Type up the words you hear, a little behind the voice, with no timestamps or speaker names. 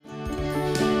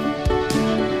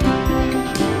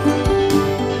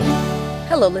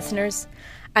Hello, listeners.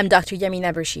 I'm Dr.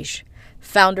 Yamina Bershish,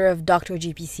 founder of Dr.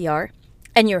 GPCR,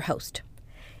 and your host.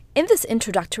 In this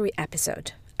introductory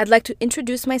episode, I'd like to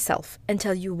introduce myself and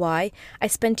tell you why I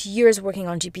spent years working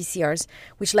on GPCRs,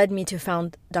 which led me to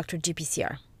found Dr.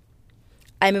 GPCR.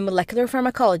 I'm a molecular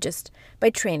pharmacologist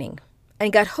by training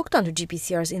and got hooked onto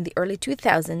GPCRs in the early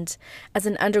 2000s as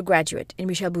an undergraduate in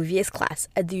Michel Bouvier's class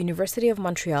at the University of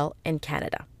Montreal in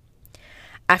Canada.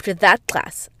 After that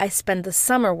class, I spent the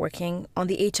summer working on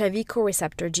the HIV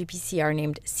co-receptor GPCR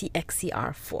named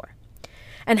CXCR4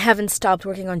 and haven't stopped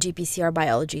working on GPCR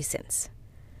biology since.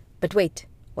 But wait,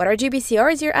 what are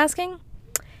GPCRs, you're asking?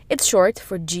 It's short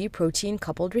for G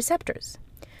protein-coupled receptors.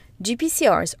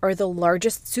 GPCRs are the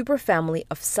largest superfamily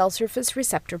of cell surface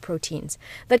receptor proteins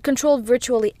that control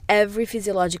virtually every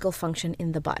physiological function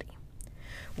in the body,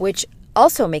 which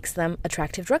also makes them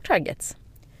attractive drug targets.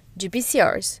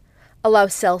 GPCRs allow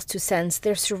cells to sense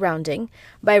their surrounding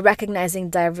by recognizing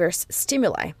diverse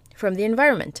stimuli from the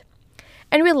environment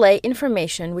and relay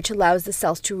information which allows the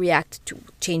cells to react to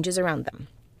changes around them.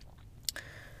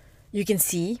 You can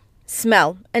see,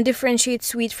 smell, and differentiate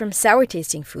sweet from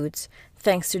sour-tasting foods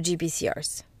thanks to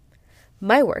GPCRs.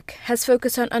 My work has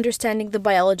focused on understanding the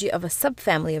biology of a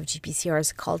subfamily of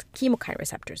GPCRs called chemokine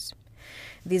receptors.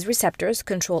 These receptors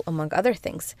control, among other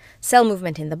things, cell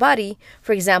movement in the body,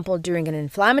 for example, during an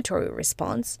inflammatory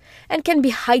response, and can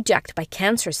be hijacked by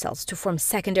cancer cells to form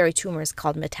secondary tumors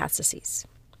called metastases.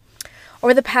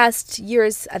 Over the past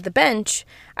years at the bench,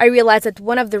 I realized that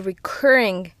one of the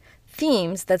recurring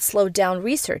themes that slowed down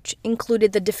research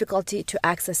included the difficulty to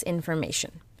access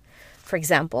information. For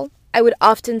example, I would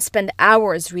often spend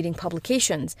hours reading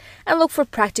publications and look for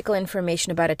practical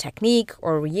information about a technique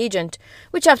or a reagent,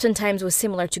 which oftentimes was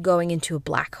similar to going into a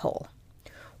black hole.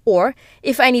 Or,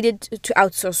 if I needed to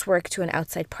outsource work to an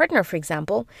outside partner, for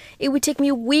example, it would take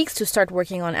me weeks to start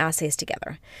working on assays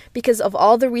together because of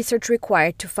all the research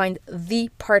required to find the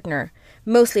partner,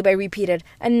 mostly by repeated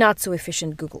and not so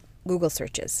efficient Google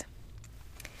searches.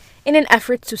 In an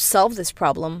effort to solve this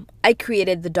problem, I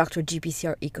created the Dr.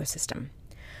 GPCR ecosystem.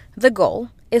 The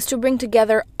goal is to bring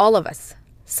together all of us,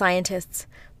 scientists,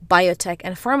 biotech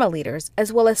and pharma leaders,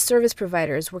 as well as service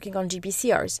providers working on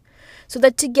GPCRs, so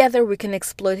that together we can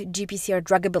exploit GPCR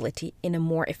druggability in a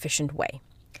more efficient way.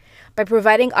 By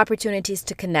providing opportunities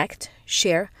to connect,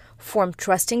 share, form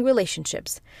trusting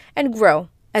relationships, and grow,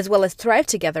 as well as thrive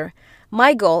together,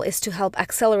 my goal is to help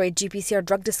accelerate GPCR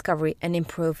drug discovery and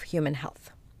improve human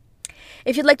health.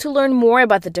 If you'd like to learn more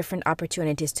about the different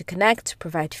opportunities to connect,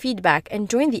 provide feedback, and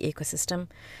join the ecosystem,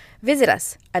 visit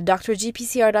us at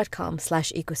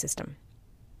drgpcr.com/ecosystem.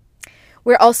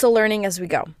 We're also learning as we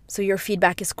go, so your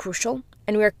feedback is crucial,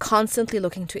 and we are constantly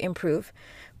looking to improve.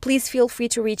 Please feel free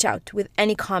to reach out with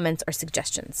any comments or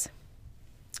suggestions.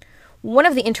 One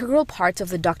of the integral parts of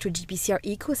the Dr. GPCR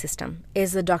ecosystem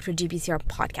is the Dr. GPCR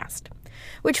podcast,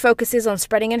 which focuses on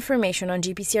spreading information on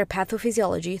GPCR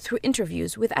pathophysiology through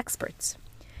interviews with experts.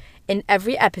 In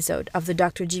every episode of the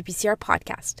Dr. GPCR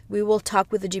podcast, we will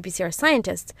talk with the GPCR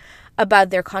scientists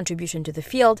about their contribution to the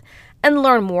field and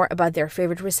learn more about their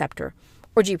favorite receptor,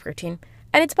 or G protein,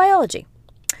 and its biology.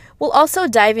 We'll also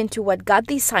dive into what got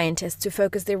these scientists to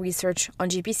focus their research on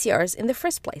GPCRs in the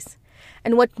first place,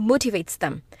 and what motivates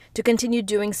them to continue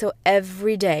doing so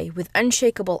every day with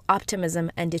unshakable optimism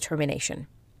and determination.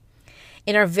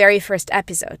 In our very first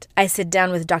episode, I sit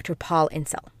down with Dr. Paul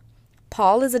Insel.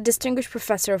 Paul is a distinguished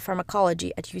professor of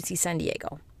pharmacology at UC San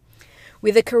Diego.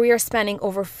 With a career spanning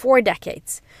over 4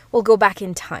 decades, we'll go back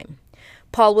in time.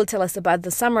 Paul will tell us about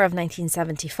the summer of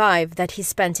 1975 that he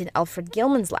spent in Alfred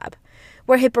Gilman's lab,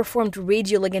 where he performed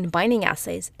radioligand binding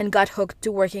assays and got hooked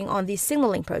to working on these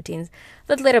signaling proteins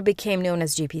that later became known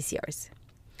as GPCRs.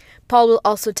 Paul will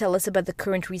also tell us about the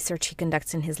current research he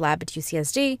conducts in his lab at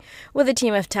UCSD with a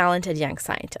team of talented young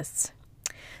scientists.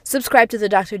 Subscribe to the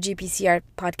Dr. GPCR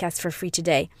podcast for free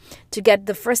today to get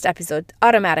the first episode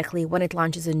automatically when it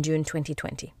launches in June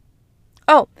 2020.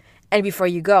 Oh, and before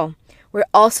you go, we're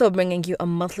also bringing you a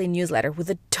monthly newsletter with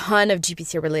a ton of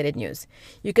GPCR-related news.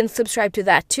 You can subscribe to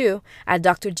that too at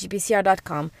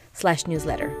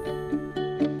drgpcr.com/newsletter.